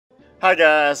Hi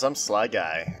guys, I'm Sly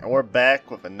Guy, and we're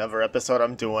back with another episode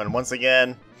I'm doing. Once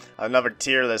again, another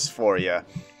tier list for you.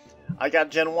 I got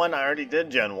Gen 1, I already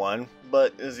did Gen 1,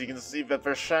 but as you can see that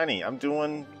they're shiny. I'm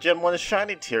doing Gen 1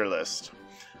 shiny tier list.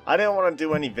 I didn't want to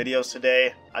do any videos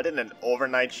today. I did an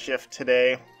overnight shift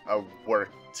today. I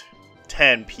worked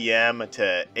 10 p.m.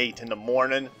 to 8 in the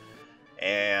morning,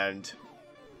 and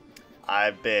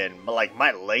I've been,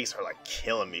 my legs are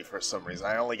killing me for some reason.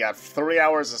 I only got 3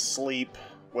 hours of sleep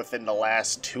within the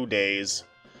last 2 days,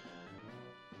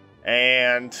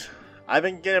 and I've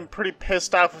been getting pretty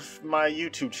pissed off with my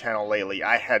YouTube channel lately.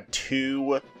 I had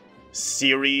 2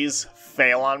 series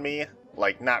fail on me,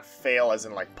 not fail as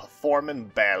in performing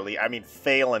badly, I mean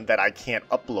fail in that I can't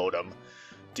upload them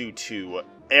due to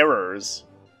errors,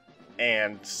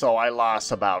 and so I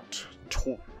lost about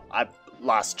 12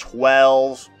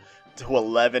 to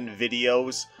 11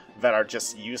 videos that are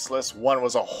just useless. One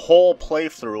was a whole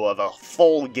playthrough of a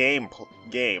full game.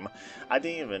 I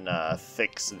didn't even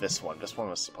fix this one. This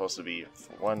one was supposed to be,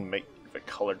 for one, make the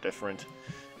color different,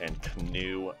 and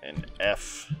canoe and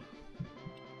F.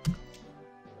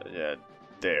 Yeah,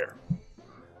 there.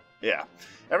 Yeah.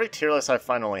 Every tier list I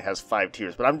find only has 5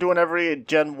 tiers, but I'm doing every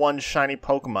Gen 1 shiny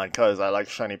Pokemon because I like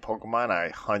shiny Pokemon. I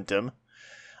hunt them.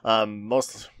 I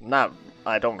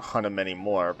don't hunt them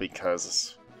anymore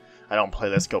because I don't play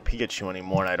Let's Go Pikachu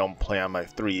anymore, and I don't play on my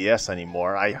 3DS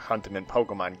anymore. I hunt them in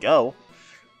Pokemon Go,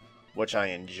 which I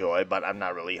enjoy, but I'm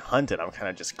not really hunting. I'm kind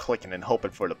of just clicking and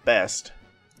hoping for the best.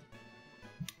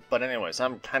 But anyways,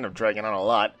 I'm kind of dragging on a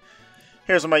lot.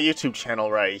 Here's my YouTube channel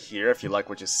right here. If you like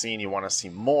what you see and you want to see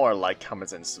more, like,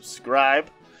 comment, and subscribe.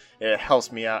 It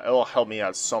helps me out. It will help me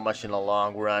out so much in the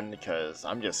long run because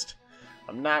I'm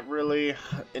not really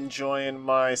enjoying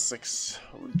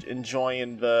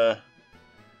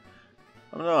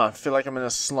I don't know, I feel like I'm in a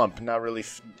slump, not really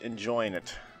enjoying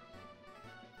it.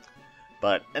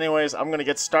 But anyways, I'm gonna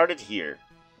get started here.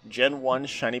 Gen 1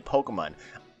 shiny Pokemon.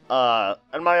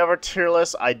 In my other tier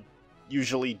list, I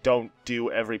usually don't do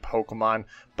every Pokemon,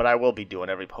 but I will be doing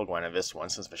every Pokemon in this one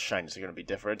since the shinies are gonna be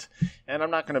different. And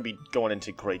I'm not gonna be going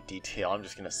into great detail, I'm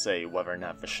just gonna say whether or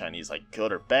not the shiny is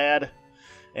good or bad.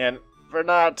 And they're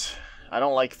not, I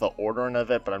don't like the ordering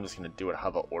of it, but I'm just going to do it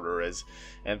how the order is.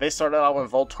 And they started out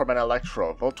with Voltorb and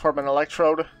Electrode. Voltorb and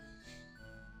Electrode,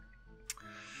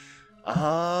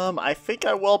 I think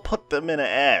I will put them in an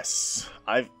S.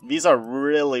 These are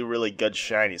really, really good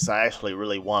shinies. I actually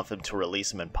really want them to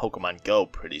release them in Pokemon Go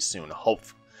pretty soon.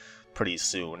 Pretty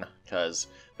soon, because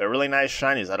they're really nice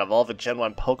shinies. Out of all the Gen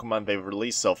 1 Pokemon they've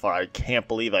released so far, I can't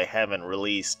believe I haven't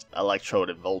released Electrode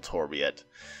and Voltorb yet,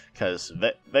 because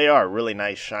they are really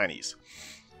nice shinies.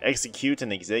 Execute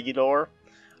and Exeggutor,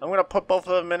 I'm going to put both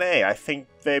of them in A. I think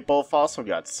they both also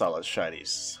got solid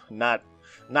shinies. Not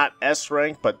S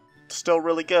rank, but still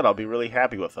really good. I'll be really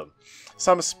happy with them.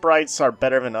 Some sprites are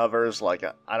better than others.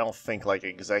 I don't think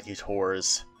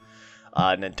Exeggutor's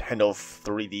Nintendo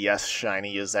 3DS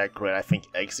shiny is that great. I think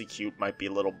Execute might be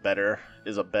a little better.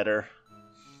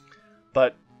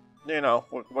 But you know,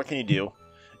 what can you do?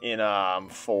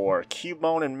 For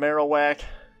Cubone and Marowak,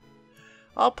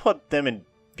 I'll put them in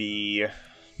B.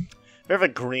 They're the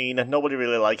green. Nobody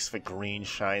really likes the green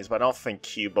shines, but I don't think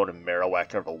Cubone and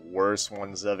Marowak are the worst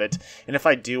ones of it. And if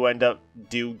I do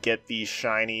get these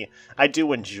shiny, I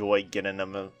do enjoy getting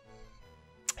them.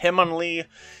 Hitmonlee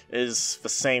is the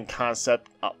same concept,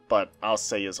 but I'll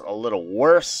say is a little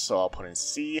worse, so I'll put in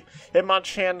C.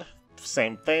 Hitmonchan,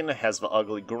 same thing, it has the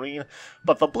ugly green,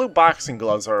 but the blue boxing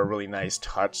gloves are a really nice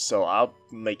touch, so I'll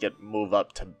make it move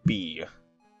up to B.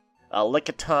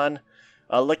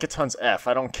 Lickitun's F.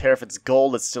 I don't care if it's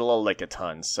gold, it's still a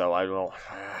Lickitung, so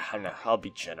I'll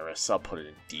be generous, I'll put it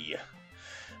in D.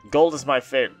 Gold is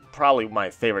probably my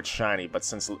favorite shiny, but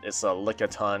since it's a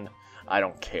Lickitung, I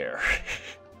don't care.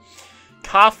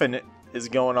 Coffin is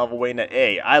going all the way into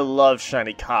A. I love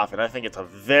shiny Coffin. I think it's a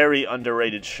very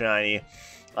underrated shiny.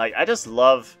 I just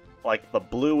love, the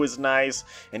blue is nice,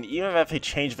 and even if they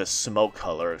change the smoke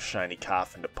color of shiny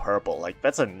Coffin to purple,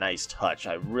 that's a nice touch.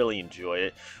 I really enjoy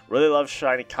it. Really love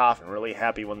shiny Coffin. Really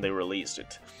happy when they released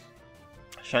it.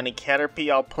 Shiny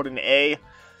Caterpie, I'll put in A.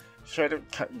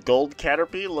 Gold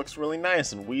Caterpie looks really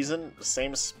nice, and Weezing, the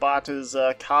same spot as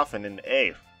Coffin in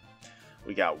A.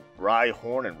 We got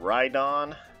Rhyhorn and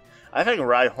Rhydon. I think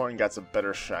Rhyhorn got a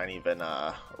better shiny than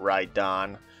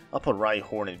Rhydon. I'll put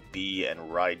Rhyhorn in B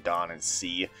and Rhydon in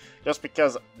C, just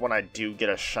because when I do get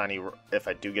a shiny, if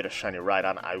I do get a shiny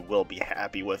Rhydon, I will be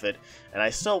happy with it, and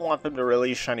I still want them to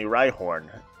release shiny Rhyhorn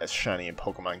as shiny in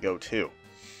Pokemon Go too.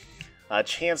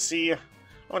 Chansey, I'm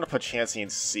going to put Chansey in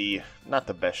C. Not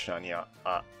the best shiny,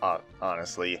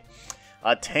 honestly.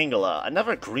 Tangela.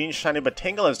 Another green shiny, but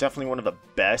Tangela is definitely one of the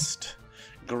best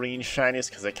green shinies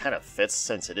because it kind of fits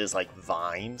since it is like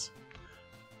vines.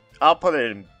 I'll put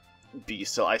it in B.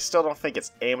 So I still don't think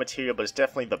it's A material, but it's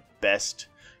definitely the best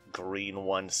green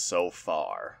one so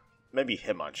far. Maybe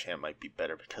Hitmonchan might be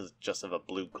better because just of the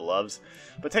blue gloves.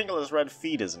 But Tangela's red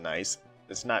feet is nice.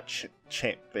 It's not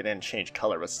they didn't change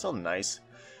color, but still nice.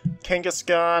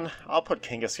 Kangaskhan. I'll put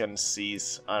Kangaskhan in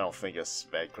C's. I don't think it's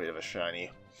that great of a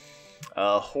shiny.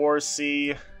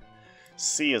 Horsey.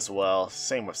 C as well.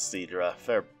 Same with Seadra.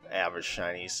 They're average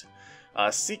shinies.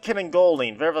 Seakin and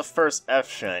Goldeen. They're the first F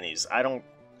shinies.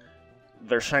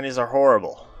 Their shinies are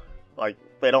horrible. Like,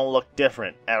 they don't look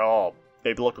different at all.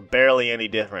 They look barely any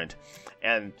different.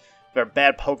 And they're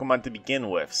bad Pokemon to begin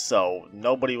with, so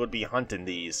nobody would be hunting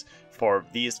these for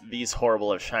these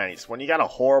horrible of shinies. When you got a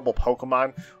horrible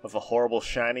Pokemon with a horrible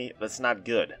shiny, that's not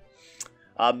good.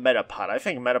 Metapod. I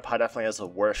think Metapod definitely has the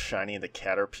worst shiny in the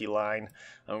Caterpie line.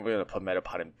 I'm going to put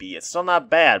Metapod in B. It's still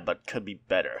not bad, but could be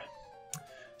better.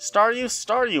 Staryu?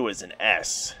 Staryu is an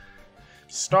S.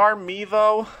 Starmie,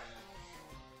 though?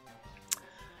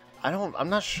 I'm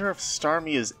not sure if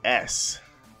Starmie is S.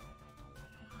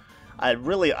 I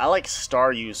like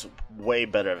Staryu's way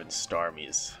better than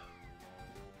Starmie's.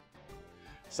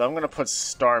 So I'm gonna put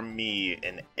Starmie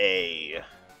in A.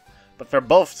 But they're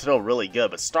both still really good.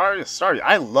 But Staryu,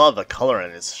 I love the color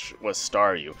in this with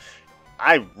Staryu.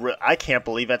 I can't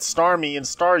believe that Starmie and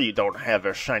Staryu don't have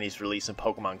their shinies released in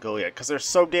Pokemon Go yet, because they're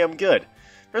so damn good.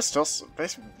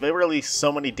 They released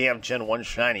so many damn Gen 1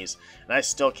 shinies, and I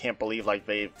still can't believe like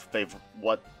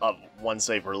ones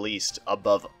they've released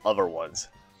above other ones.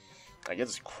 I guess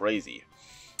it's crazy.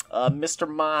 Mr.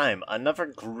 Mime, another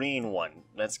green one.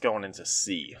 That's going into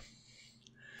C.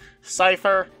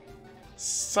 Cypher.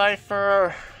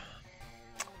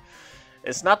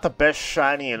 It's not the best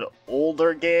shiny in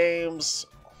older games,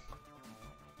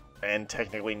 and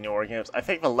technically newer games. I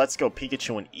think the Let's Go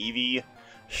Pikachu and Eevee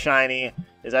shiny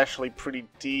is actually pretty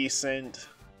decent.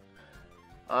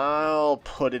 I'll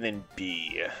put it in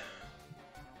B.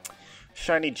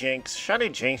 Shiny Jinx.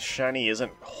 Shiny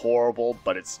isn't horrible,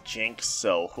 but it's Jinx,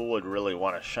 so who would really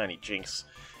want a Shiny Jinx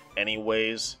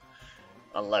anyways?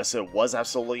 Unless it was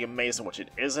absolutely amazing, which it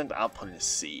isn't, I'll put it in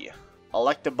C.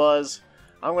 Electabuzz,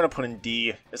 I'm going to put in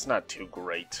D. It's not too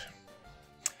great.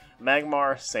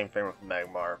 Magmar, same thing with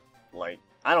Magmar. Like,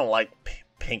 I don't like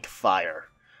Pink Fire.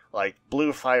 Like,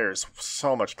 Blue Fire is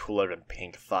so much cooler than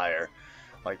Pink Fire.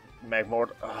 Like, Magmar,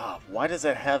 why does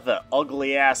it have the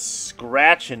ugly-ass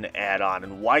scratching add-on,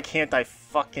 and why can't I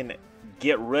fucking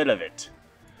get rid of it?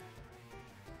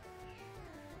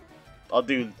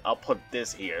 I'll put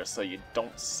this here so you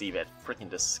don't see that freaking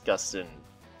disgusting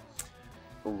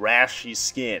rashy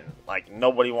skin. Like,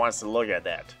 nobody wants to look at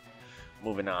that.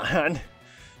 Moving on.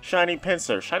 Shiny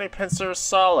Pinsir. Shiny Pinsir is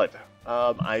solid.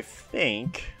 I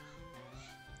think,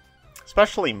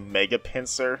 especially Mega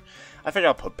Pinsir, I think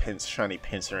I'll put Shiny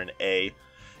Pinsir in A.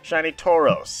 Shiny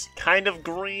Tauros. Kind of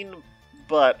green,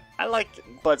 but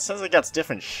but since it got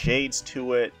different shades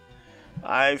to it,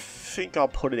 I think I'll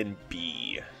put it in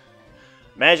B.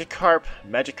 Magikarp.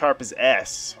 Magikarp is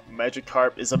S.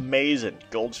 Magikarp is amazing.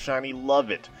 Gold shiny, love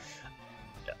it.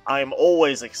 I'm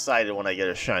always excited when I get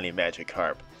a shiny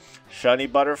Magikarp. Shiny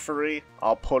Butterfree,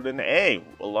 I'll put in A,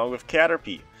 along with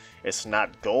Caterpie. It's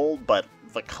not gold, but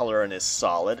the coloring is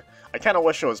solid. I kind of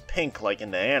wish it was pink like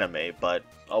in the anime, but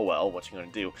oh well, what you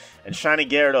gonna do? And Shiny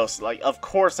Gyarados, like, of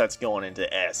course that's going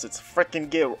into S. It's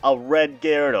freaking a red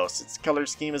Gyarados. Its color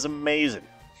scheme is amazing.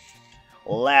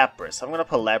 Lapras. I'm gonna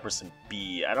put Lapras in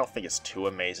B. I don't think it's too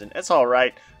amazing. It's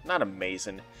alright, not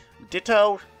amazing.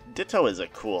 Ditto. Ditto is a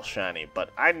cool shiny, but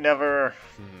I never...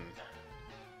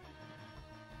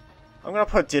 I'm gonna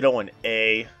put Ditto in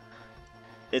A.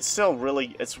 It's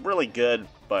really good,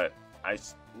 but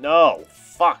no!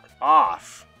 Fuck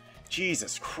off!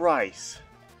 Jesus Christ!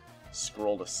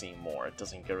 Scroll to see more. It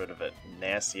doesn't get rid of it.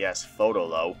 Nasty ass photo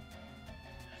though.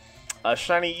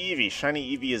 Shiny Eevee.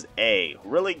 Shiny Eevee is A.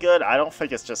 Really good. I don't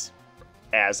think it's just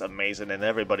as amazing, and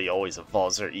everybody always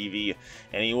evolves their Eevee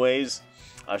anyways.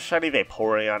 Shiny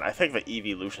Vaporeon. I think the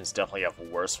Eeveelutions definitely have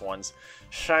worse ones.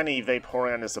 Shiny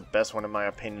Vaporeon is the best one in my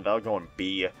opinion. That'll go in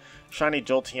B. Shiny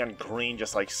Jolteon green,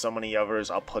 just like so many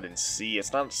others, I'll put in C.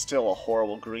 It's not still a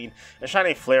horrible green. And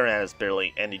Shiny Flareon is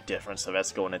barely any different, so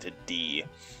that's going into D.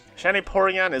 Shiny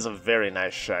Porygon is a very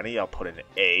nice shiny. I'll put in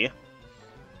A.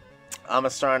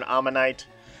 Amistar and Ammonite,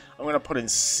 I'm going to put in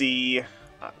C.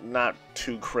 Not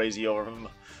too crazy over him.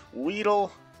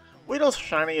 Weedle. Weedle's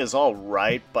shiny is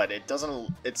alright, but it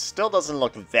still doesn't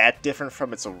look that different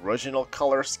from its original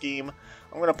color scheme.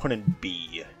 I'm going to put in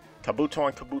B. Kabuto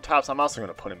and Kabutops, I'm also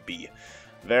going to put in B.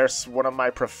 There's one of my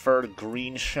preferred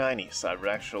green shinies.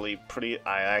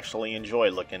 I actually enjoy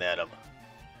looking at them.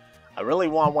 I really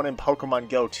want one in Pokemon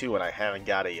Go too, and I haven't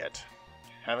got it yet.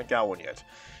 Haven't got one yet.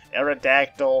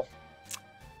 Aerodactyl.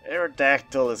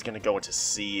 Aerodactyl is going to go into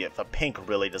C if a pink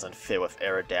really doesn't fit with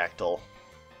Aerodactyl.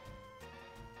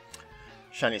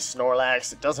 Shiny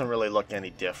Snorlax, it doesn't really look any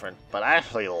different, but I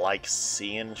actually like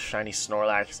seeing shiny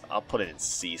Snorlax. I'll put it in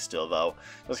C still though,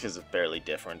 just because it's barely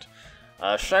different.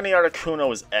 Shiny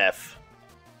Articuno is F.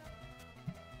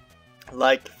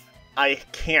 Like, I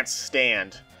can't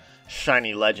stand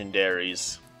shiny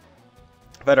legendaries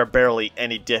that are barely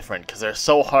any different because they're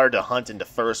so hard to hunt in the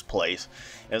first place.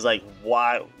 And it's like,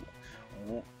 why?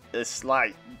 It's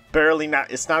like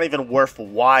it's not even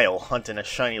worthwhile hunting a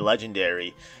shiny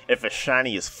legendary if a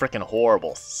shiny is freaking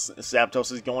horrible.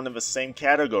 Zapdos is going in the same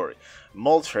category.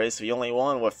 Moltres, the only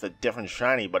one with a different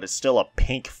shiny, but it's still a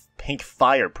pink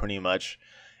fire pretty much.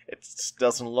 It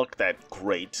doesn't look that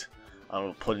great. I'm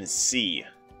gonna put in C.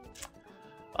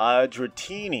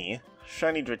 Dratini,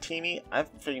 shiny Dratini. I'm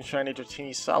thinking shiny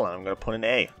Dratini solid. I'm gonna put in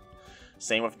A.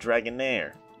 Same with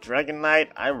Dragonair. Dragonite,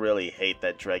 I really hate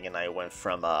that Dragonite went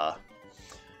from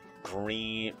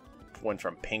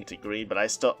pink to green, but I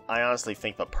honestly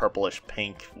think the purplish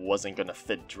pink wasn't gonna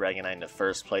fit Dragonite in the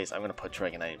first place. I'm gonna put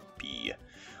Dragonite in B.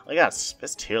 Look at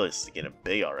this tier list is getting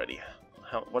big already.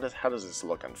 How does this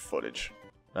look on footage?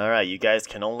 Alright, you guys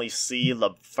can only see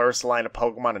the first line of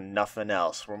Pokemon and nothing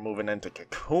else. We're moving into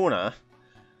Kakuna.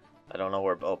 I don't know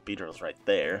where, oh, Beedrill's right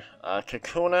there.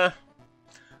 Kakuna,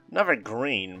 never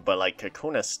green, but like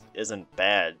Kakuna isn't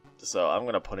bad, so I'm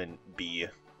gonna put in B.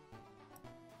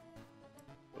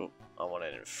 Oop, I want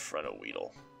it in front of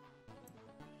Weedle.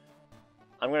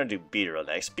 I'm gonna do Beedrill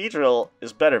next. Beedrill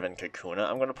is better than Kakuna.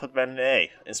 I'm gonna put that in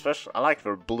A. Especially, I like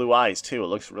the blue eyes too. It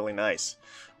looks really nice.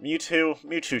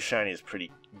 Mewtwo shiny is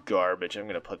pretty garbage. I'm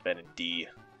gonna put that in D.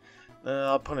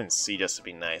 I'll put in C just to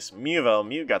be nice.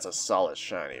 Mew got a solid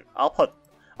shiny.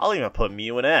 I'll even put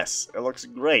Mew in S. It looks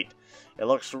great. It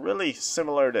looks really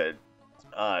similar to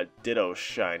Ditto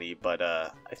shiny, but I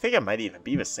think it might even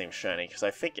be the same shiny because I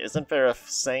think isn't there a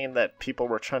saying that people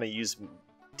were trying to use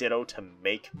Ditto to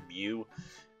make Mew?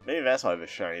 Maybe that's why the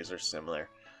shinies are similar.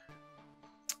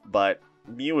 But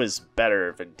Mew is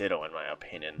better than Ditto in my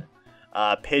opinion.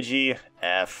 Pidgey,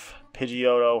 F.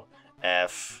 Pidgeotto,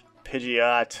 F.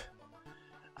 Pidgeot.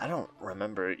 I don't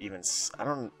remember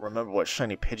what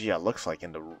shiny Pidgeot looks like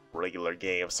in the regular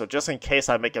game. So just in case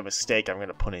I make a mistake, I'm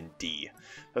gonna put in D.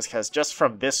 Because just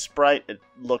from this sprite, it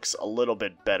looks a little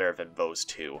bit better than those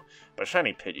two. But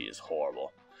shiny Pidgey is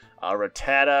horrible.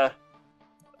 Rattata,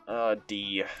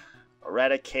 D.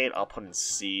 Eradicate, I'll put in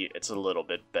C. It's a little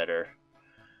bit better.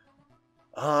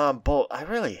 But I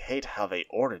really hate how they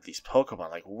ordered these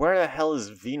Pokemon. Like, where the hell is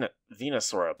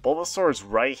Venusaur? Bulbasaur is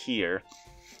right here.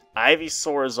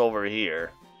 Ivysaur is over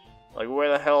here. Like, where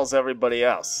the hell is everybody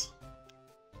else?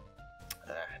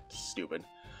 Stupid.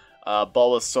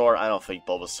 Bulbasaur, I don't think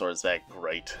Bulbasaur is that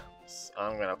great.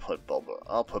 I'm gonna put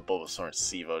I'll put Bulbasaur in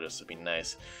C though, just to be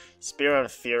nice. Spearow and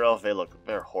Fearow,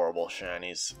 they're horrible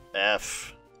shinies.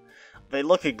 F. They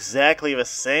look exactly the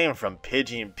same from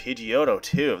Pidgey and Pidgeotto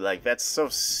too. Like, that's so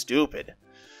stupid.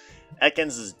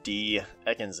 Ekans is D.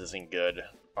 Ekans isn't good.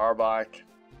 Arbok.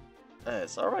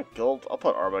 Is Arbok gold? I'll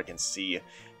put Arbok in C.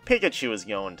 Pikachu is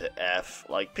going to F.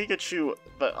 Like, Pikachu,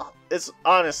 but it's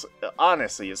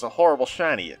honestly, it's a horrible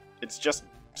shiny. It's just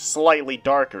slightly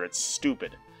darker. It's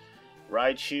stupid.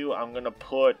 Raichu, I'm gonna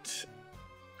put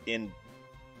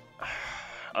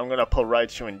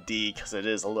Raichu in D because it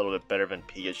is a little bit better than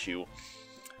Pikachu.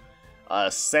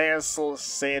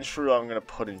 Sandshrew, I'm gonna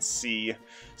put in C.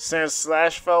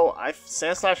 Sandslash, though,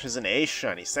 Sandslash is an A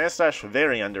shiny. Sandslash,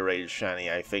 very underrated shiny,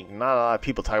 I think. Not a lot of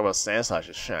people talk about Sandslash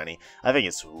as shiny. I think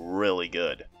it's really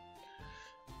good.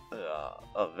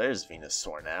 Oh, there's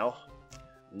Venusaur now.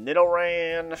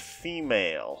 Nidoran,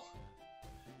 female.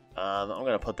 I'm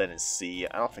gonna put that in C.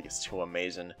 I don't think it's too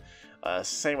amazing.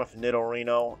 Same with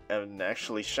Nidorino, and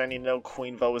actually Shiny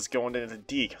Nidoqueen though is going into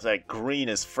D because that green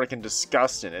is freaking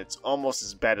disgusting. It's almost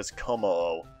as bad as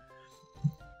Como.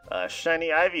 Shiny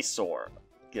Ivysaur.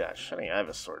 Yeah, Shiny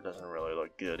Ivysaur doesn't really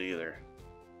look good either.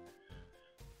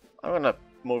 I'm gonna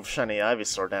move Shiny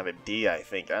Ivysaur down to D, I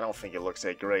think. I don't think it looks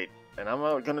that great. And I'm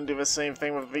gonna do the same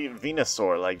thing with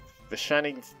Venusaur. Like, the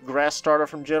shiny grass starter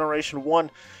from Generation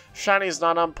 1, Shiny's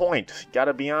not on point,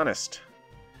 gotta be honest.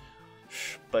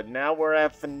 But now we're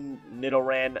at the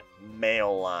Nidoran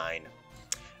male line.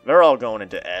 They're all going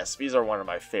into S. These are one of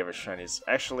my favorite shinies.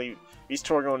 Actually, these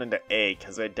two are going into A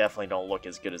because they definitely don't look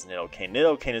as good as Nidoking.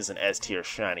 Nidoking is an S tier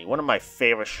shiny. One of my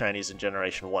favorite shinies in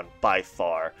Generation 1 by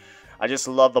far. I just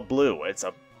love the blue. It's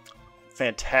a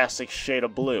fantastic shade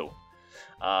of blue.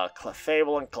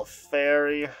 Clefable and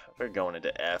Clefairy, they're going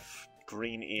into F.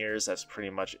 Green ears, that's pretty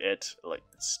much it. Like,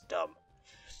 it's dumb.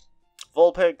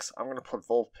 Vulpix, I'm gonna put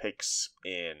Vulpix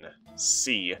in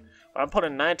C. But I'm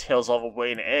putting Ninetales all the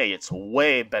way in A. It's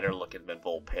way better looking than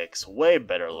Vulpix. Way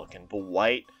better looking. But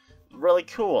white, really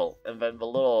cool. And then the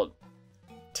little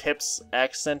tips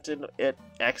accenting it,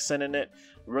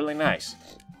 really nice.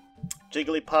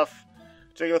 Jigglypuff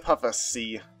a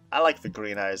C. I like the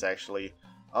green eyes actually.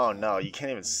 Oh no, you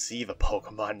can't even see the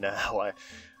Pokemon now. I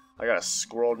gotta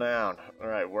scroll down.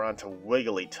 Alright, we're on to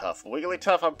Wigglytuff.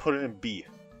 Wigglytuff I'm putting in B.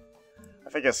 I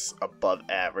think it's above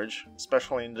average,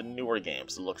 especially in the newer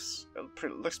games. It looks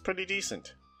pretty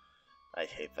decent. I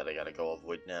hate that I gotta go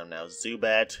avoid now.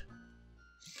 Zubat.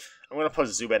 I'm gonna put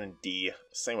Zubat in D.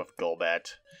 Same with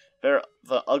Golbat. They're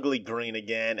the ugly green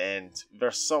again, and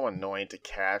they're so annoying to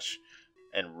catch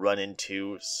and run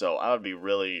into. So I would be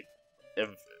really,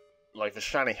 like the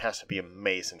shiny has to be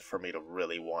amazing for me to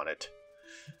really want it.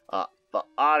 The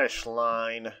Oddish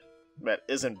line that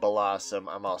isn't Blossom,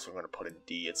 I'm also going to put in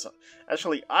D. It's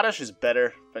actually, Oddish is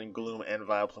better than Gloom and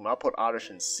Vileplume. I'll put Oddish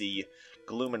in C,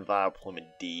 Gloom and Vileplume in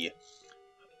D.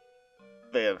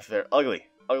 They're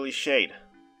ugly shade.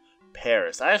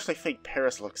 Paris. I actually think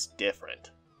Paris looks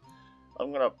different.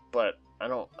 But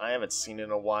I haven't seen it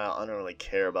in a while. I don't really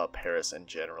care about Paris in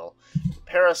general.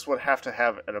 Paris would have to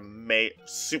have an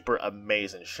super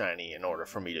amazing shiny in order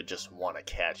for me to just want to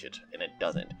catch it, and it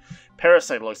doesn't.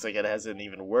 Parasite looks like it has an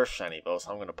even worse shiny though, so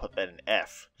I'm going to put that in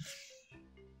F.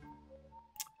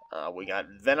 We got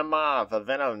Venema, the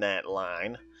Venonat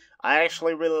line. I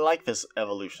actually really like this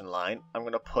evolution line. I'm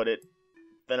going to put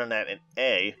Venonat in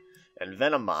A, and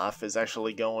Venomoth is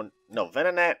actually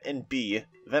Venonat in B,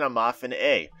 Venomoth in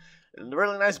A.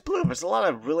 Really nice blue. There's a lot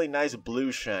of really nice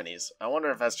blue shinies. I wonder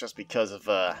if that's just because of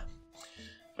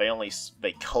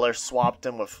they color swapped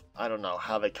them with, I don't know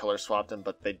how they color swapped them,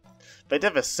 but they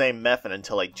did the same method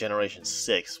until like Generation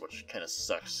 6, which kind of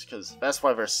sucks because that's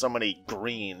why there's so many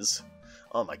greens.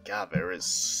 Oh my god, there is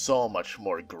so much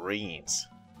more greens.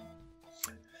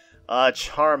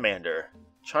 Charmander.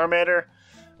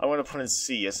 I want to put in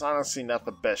C. It's honestly not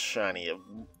the best shiny.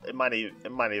 It might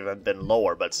have been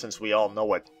lower, but since we all know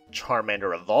what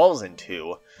Charmander evolves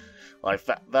into, like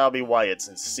that'll be why it's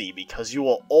in C, because you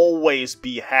will always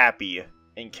be happy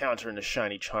encountering a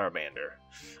shiny Charmander,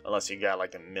 unless you got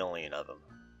like a million of them.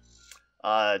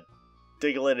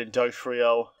 Diglett and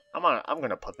Dugtrio, I'm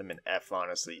gonna put them in F.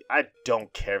 Honestly, I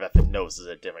don't care that the nose is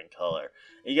a different color.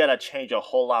 You gotta change a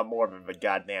whole lot more than the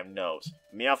goddamn nose.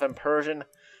 Meowth and Persian,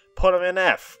 put them in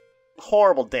F.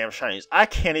 Horrible damn shinies. I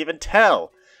can't even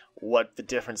tell what the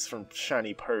difference from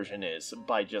shiny Persian is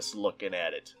by just looking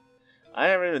at it. I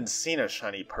haven't even seen a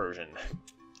shiny Persian.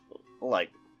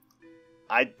 Like,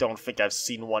 I don't think I've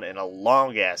seen one in a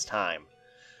long ass time.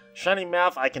 Shiny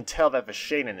Meowth, I can tell that the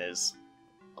shading is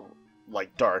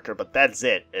like darker, but that's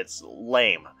it. It's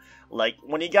lame. Like,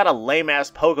 when you got a lame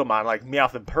ass Pokemon like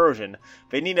Meowth and Persian,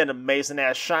 they need an amazing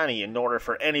ass shiny in order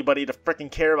for anybody to freaking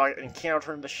care about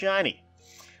encountering the shiny.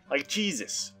 Like,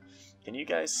 Jesus. Can you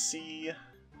guys see?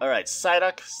 Alright,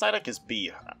 Psyduck. Psyduck is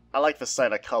B. I like the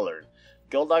Psyduck colored.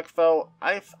 Golduck, though,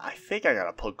 I think I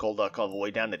gotta put Golduck all the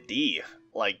way down to D.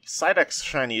 Like, Psyduck's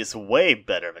shiny is way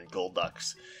better than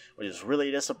Golduck's, which is really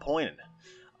disappointing.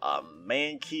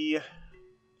 Mankey.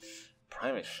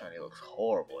 Primeape shiny looks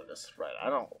horrible in this thread. I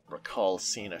don't recall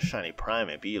seeing a shiny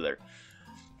Primeape either.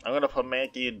 I'm gonna put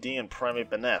Mankey in D and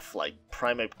Primeape in F. Like,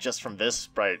 Primeape just from this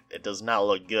sprite, it does not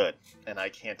look good. And I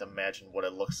can't imagine what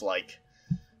it looks like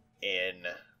in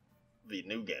the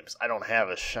new games. I don't have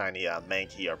a shiny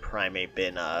Mankey or Primeape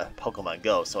in Pokemon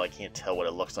Go, so I can't tell what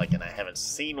it looks like, and I haven't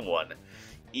seen one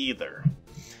either.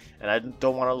 And I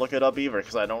don't want to look it up either,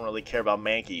 because I don't really care about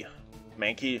Mankey.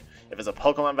 Mankey, if it's a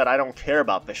Pokemon that I don't care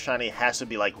about, the shiny has to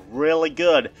be like really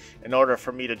good in order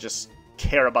for me to just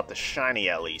care about the shiny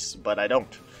at least, but I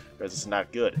don't, because it's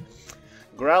not good.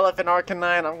 Growlithe and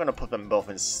Arcanine, I'm going to put them both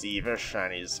in C. Their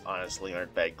shinies honestly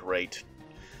aren't that great.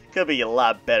 Could be a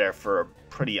lot better for a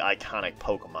pretty iconic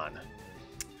Pokemon.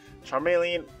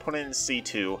 Charmeleon, put in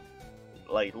C2.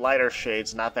 Like, lighter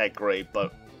shades, not that great,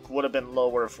 but would have been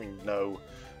lower if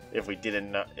it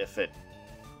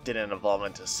didn't evolve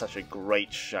into such a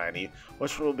great shiny,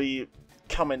 which will be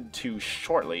coming to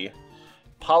shortly.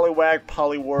 Poliwag,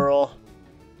 Poliwhirl.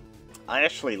 I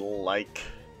actually like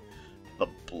the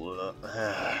blue.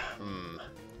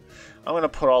 I'm gonna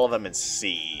put all of them in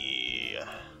C.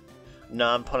 No,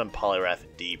 I'm putting Poliwrath in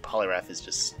D. Poliwrath is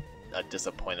just a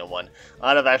disappointing one.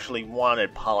 I'd have actually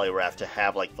wanted Poliwrath to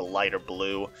have like the lighter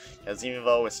blue, because even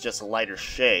though it's just a lighter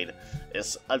shade,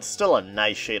 it's still a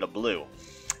nice shade of blue.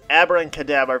 Abra and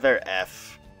Kadabra, they're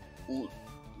F.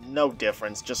 No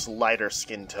difference, just lighter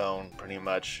skin tone, pretty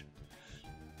much.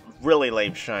 Really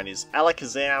lame shinies.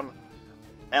 Alakazam,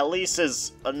 at least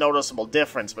is a noticeable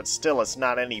difference, but still it's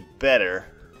not any better.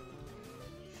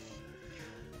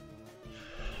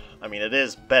 I mean, it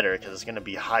is better because it's going to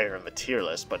be higher in the tier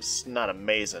list, but it's not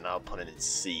amazing. I'll put it in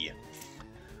C.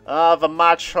 The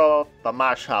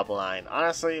Machop line.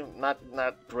 Honestly, not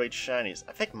great shinies.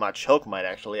 I think Machoke might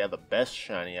actually have the best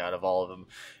shiny out of all of them,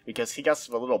 because he got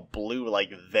the little blue,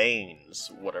 like, veins,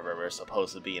 whatever they're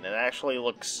supposed to be, and it actually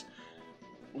looks...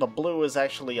 The blue is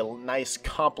actually a nice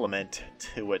complement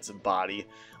to its body.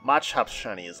 Machop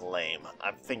shiny is lame.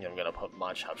 I think I'm going to put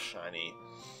Machop shiny...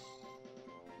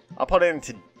 I'll put it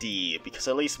into D, because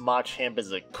at least Machamp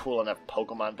is a cool enough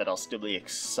Pokemon that I'll still be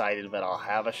excited that I'll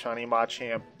have a shiny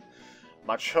Machamp.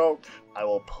 Machoke, I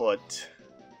will put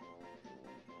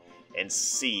in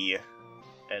C,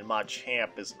 and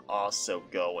Machamp is also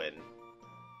going.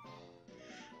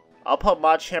 I'll put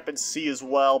Machamp in C as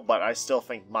well, but I still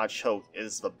think Machoke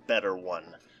is the better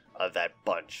one of that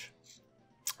bunch.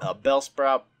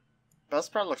 Bellsprout.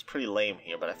 Bellsprout looks pretty lame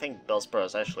here, but I think Bellsprout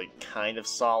is actually kind of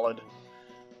solid.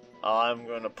 I'm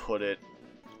gonna put it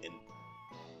in...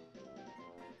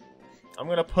 I'm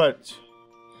gonna put...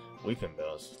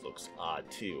 Weepinbells looks odd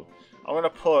too. I'm gonna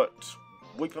put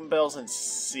Weepinbells in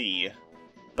C.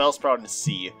 Bellsprout in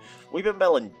C.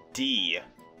 Weepinbell in D.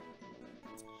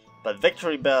 But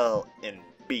Victory Bell in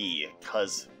B,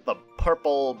 because the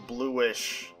purple,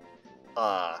 bluish,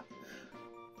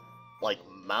 like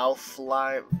mouth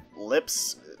line,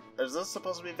 lips. Is this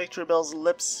supposed to be Victory Bell's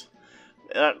lips?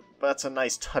 That's a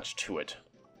nice touch to it.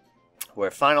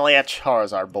 We're finally at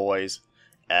Charizard, boys.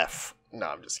 F. No,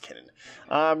 I'm just kidding.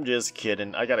 I'm just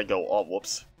kidding. I gotta go. Oh,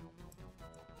 whoops.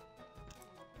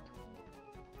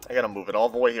 I gotta move it all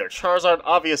the way here. Charizard,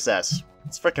 obvious S.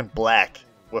 It's freaking black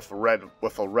with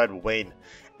a red wing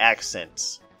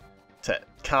accents to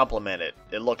complement it.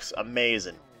 It looks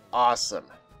amazing, awesome,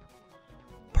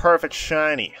 perfect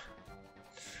shiny.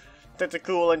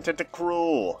 Tentacool and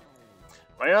Tentacruel.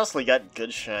 I honestly got good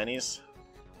shinies,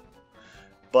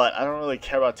 but I don't really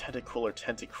care about Tentacool or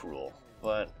Tentacruel.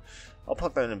 But I'll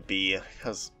put them in B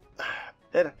because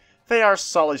they are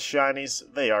solid shinies.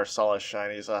 They are solid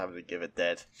shinies. I'll have to give it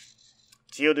that.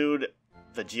 Geodude,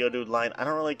 the Geodude line. I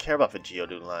don't really care about the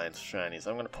Geodude line's shinies.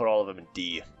 I'm gonna put all of them in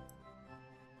D.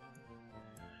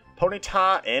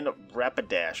 Ponyta and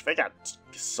Rapidash. They got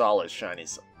solid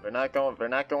shinies. They're not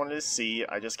going to C.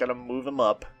 I just gotta move them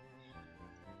up.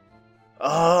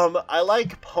 I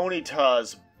like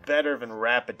Ponyta's better than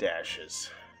Rapidash's.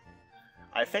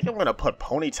 I think I'm gonna put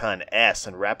Ponyta in S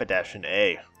and Rapidash in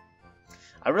A.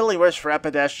 I really wish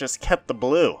Rapidash just kept the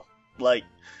blue. Like,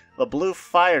 the blue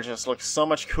fire just looks so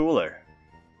much cooler.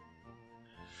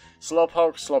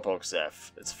 Slowpoke's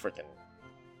F. It's freaking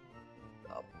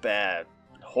bad.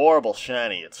 Horrible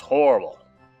shiny. It's horrible.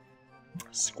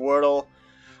 Squirtle.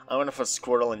 I'm gonna put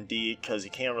Squirtle in D because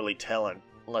you can't really tell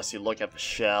unless you look at the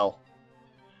shell.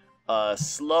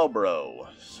 Slowbro.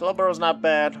 Slowbro's not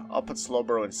bad. I'll put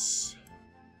Slowbro in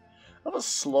I'll put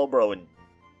Slowbro in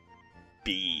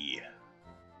B.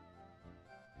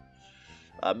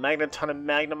 Magneton and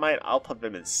Magnemite, I'll put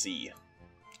them in C.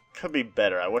 Could be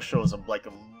better. I wish it was like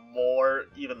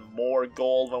even more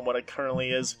gold than what it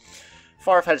currently is.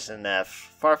 Farfetch is an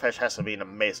F. Farfetch has to be an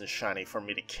amazing shiny for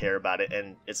me to care about it,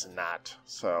 and it's not.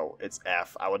 So it's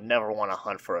F. I would never want to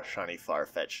hunt for a shiny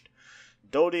Farfetch'd.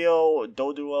 Doduo,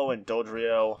 and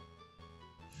Dodrio,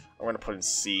 I'm going to put in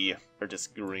C. They're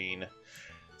just green.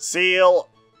 Seal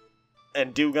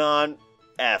and Dewgong,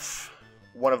 F.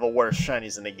 One of the worst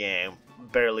shinies in the game.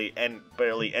 Barely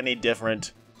any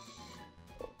different.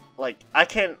 Like,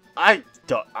 I'm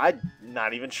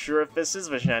not even sure if this is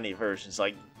the shiny versions.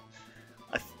 Like,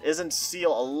 isn't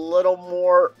Seal a little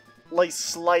more, like,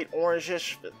 slight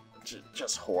orangish?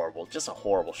 Just horrible. Just a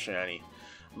horrible shiny.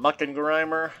 Muck and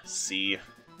Grimer, C.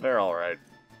 They're alright.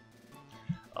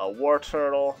 War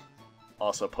Turtle,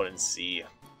 also put in C.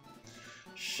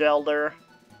 Shelder.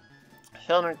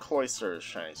 Shelder and Cloyster's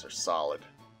shinies are solid.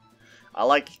 I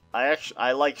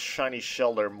like shiny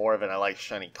Shelder more than I like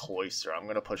shiny Cloyster. I'm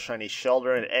gonna put shiny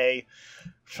Shelder in A,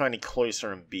 shiny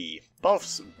Cloyster in B.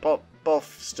 Both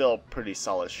still pretty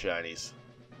solid shinies.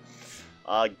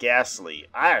 Ghastly.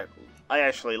 I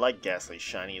actually like Ghastly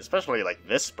shiny, especially like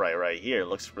this sprite right here. It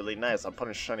looks really nice. I'm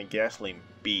putting shiny Ghastly in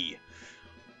B.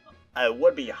 I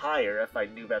would be higher if I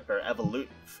knew that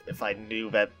if I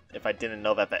didn't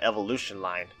know that the evolution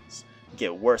lines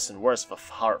get worse and worse the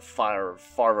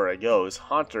farther it goes.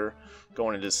 Haunter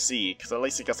going into C, because at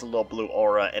least it gets a little blue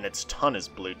aura, and its ton is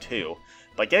blue too.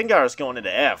 But Gengar is going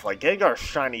into F. Like, Gengar's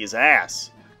shiny as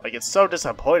ass. Like, it's so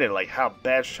disappointed, like, how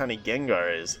bad shiny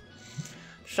Gengar is.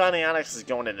 Shiny Onyx is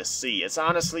going into C. It's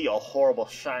honestly a horrible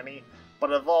shiny,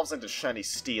 but it evolves into shiny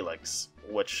Steelix,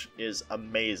 which is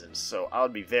amazing, so I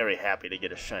would be very happy to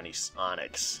get a shiny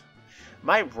Onyx.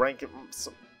 My rank,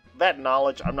 that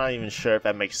knowledge, I'm not even sure if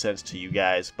that makes sense to you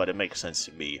guys, but it makes sense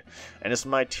to me. And it's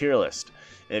my tier list.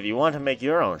 If you want to make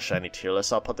your own shiny tier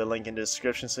list, I'll put the link in the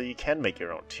description so you can make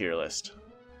your own tier list.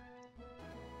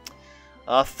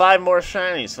 5 more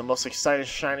shinies, the most exciting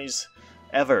shinies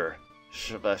ever.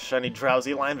 The shiny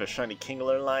Drowsy line, the shiny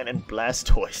Kingler line, and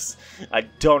Blastoise. I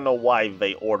don't know why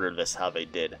they ordered this how they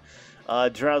did.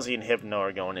 Drowsy and Hypno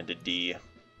are going into D.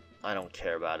 I don't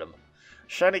care about them.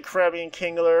 Shiny Krabby and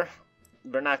Kingler,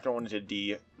 they're not going into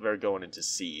D, they're going into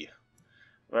C.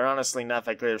 They're honestly not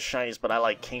that great of shinies, but I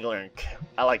like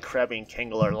Krabby and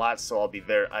Kingler a lot, so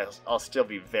I'll still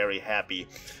be very happy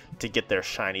to get their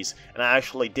shinies. And I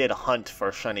actually did hunt for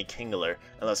a shiny Kingler,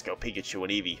 and Let's Go Pikachu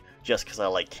and Eevee, just because I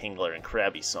like Kingler and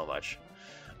Krabby so much.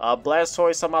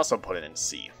 Blastoise, I'm also putting in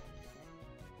C.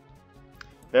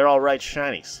 They're alright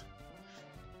shinies.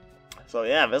 So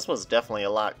yeah, this was definitely a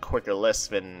lot quicker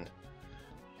list than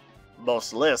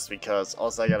most lists, because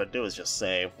all I gotta do is just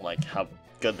say, like, how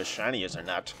good the shiny is or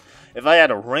not. If I had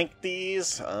to rank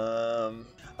these,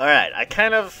 alright, I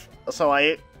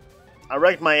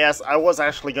ranked my S. I was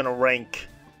actually gonna rank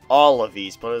all of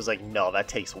these, but I was like, no, that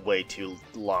takes way too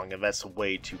long, and that's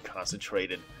way too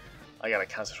concentrated. I gotta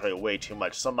concentrate way too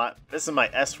much. So this is my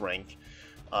S rank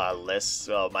list.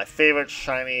 So my favorite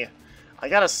shiny, I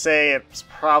gotta say it's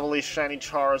probably shiny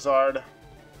Charizard,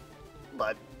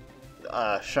 but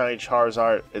shiny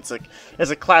Charizard, it's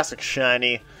a classic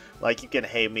shiny. Like, you can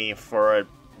hate me for it,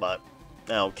 but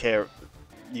I don't care.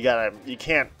 You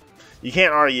can't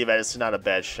argue that it's not a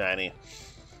bad shiny.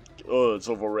 Oh, it's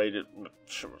overrated.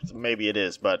 Maybe it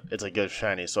is, but it's a good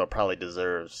shiny, so it probably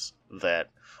deserves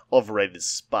that overrated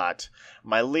spot.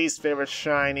 My least favorite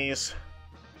shinies.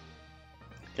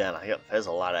 Damn, there's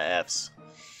a lot of Fs.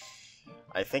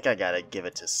 I think I gotta give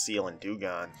it to Seal and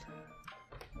Dewgong.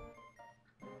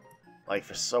 Like,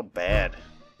 they're so bad.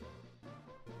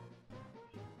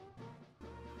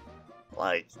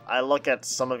 Like, I look at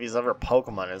some of these other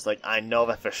Pokemon, and it's like, I know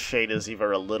that the shade is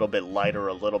either a little bit lighter or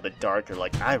a little bit darker.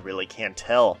 Like, I really can't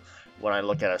tell when I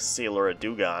look at a Seal or a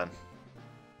Dewgong.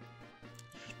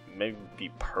 Maybe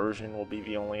Persian will be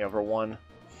the only other one.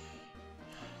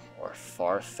 Or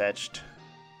Farfetch'd.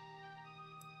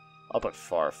 I'll put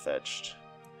Farfetch'd.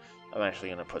 I'm actually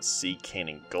going to put Seaking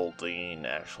and Goldeen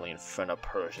actually in front of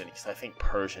Persian, because I think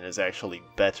Persian is actually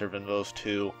better than those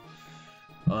two.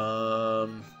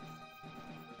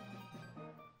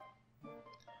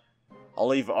 I'll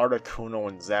leave Articuno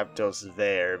and Zapdos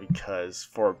there, because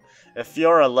if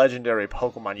you're a legendary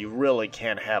Pokemon, you really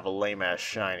can't have a lame-ass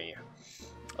shiny.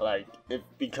 Like,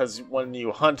 because when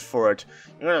you hunt for it,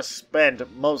 you're gonna spend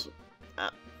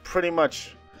pretty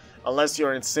much, unless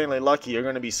you're insanely lucky, you're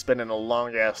gonna be spending a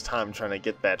long-ass time trying to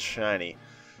get that shiny.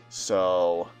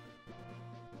 So,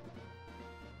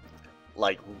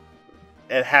 like,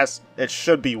 it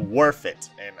should be worth it,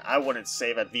 and I wouldn't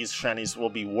say that these shinies will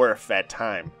be worth that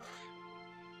time.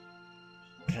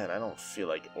 God, I don't feel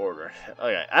like ordering.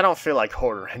 Okay, I don't feel like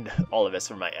ordering all of this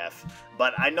for my F.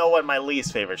 But I know what my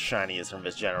least favorite shiny is from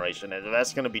this generation, and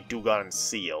that's going to be Dewgong and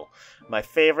Seal. My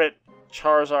favorite,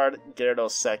 Charizard,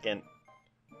 Gyarados second,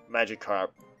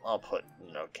 Magikarp, I'll put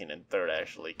King in third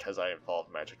actually, because I evolved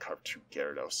Magikarp to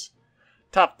Gyarados.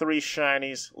 Top 3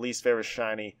 shinies, least favorite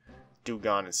shiny,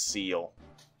 Dewgong and Seal.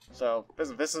 So,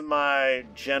 this is my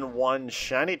Gen 1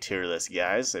 shiny tier list,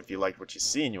 guys. If you liked what you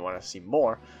see and you want to see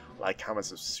more, like, comment,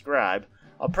 subscribe.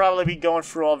 I'll probably be going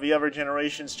through all the other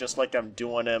generations just like I'm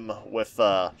doing them with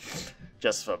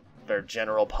just their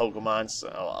general Pokemon. So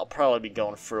I'll probably be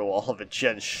going through all of the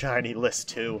Gen Shiny list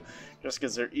too, just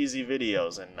because they're easy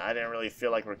videos, and I didn't really feel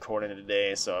like recording it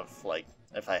today. So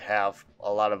if I have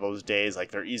a lot of those days, like,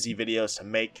 they're easy videos to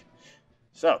make.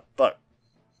 So, but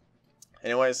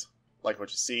anyways, like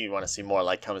what you see, you want to see more,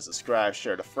 like, comment, subscribe,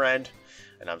 share with a friend.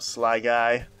 And I'm Sly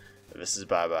Guy, and this is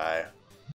bye bye.